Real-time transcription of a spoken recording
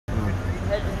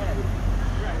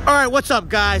All right, what's up,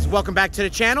 guys? Welcome back to the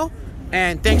channel,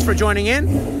 and thanks for joining in.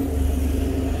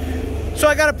 So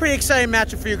I got a pretty exciting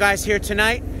matchup for you guys here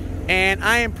tonight, and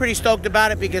I am pretty stoked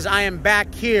about it because I am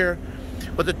back here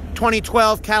with the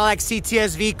 2012 Cadillac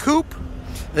CTS-V Coupe.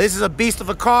 This is a beast of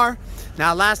a car.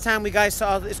 Now, last time we guys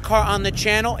saw this car on the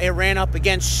channel, it ran up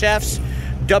against Chef's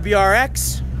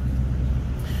WRX.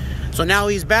 So now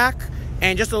he's back.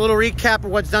 And just a little recap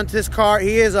of what's done to this car.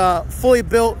 He is a fully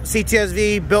built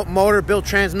CTS-V, built motor, built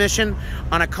transmission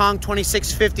on a Kong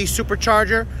 2650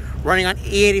 Supercharger running on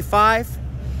E85.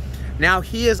 Now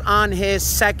he is on his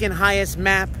second highest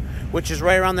map, which is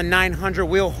right around the 900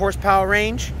 wheel horsepower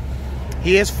range.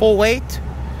 He is full weight,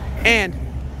 and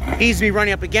he's be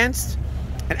running up against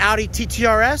an Audi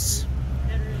TTRS.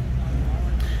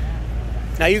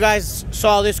 Now you guys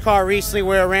saw this car recently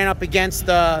where it ran up against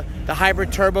the hybrid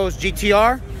turbos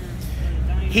GTR.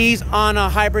 He's on a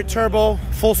hybrid turbo,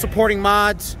 full supporting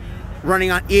mods,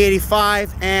 running on E85,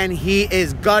 and he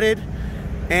is gutted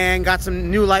and got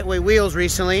some new lightweight wheels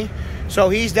recently. So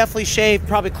he's definitely shaved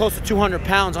probably close to 200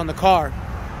 pounds on the car.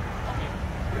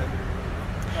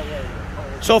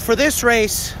 So for this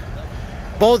race,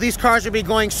 both of these cars will be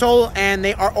going solo, and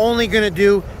they are only going to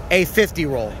do a 50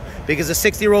 roll because the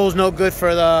 60 roll is no good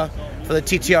for the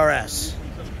TTRS.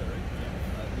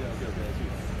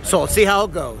 So let's see how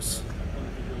it goes.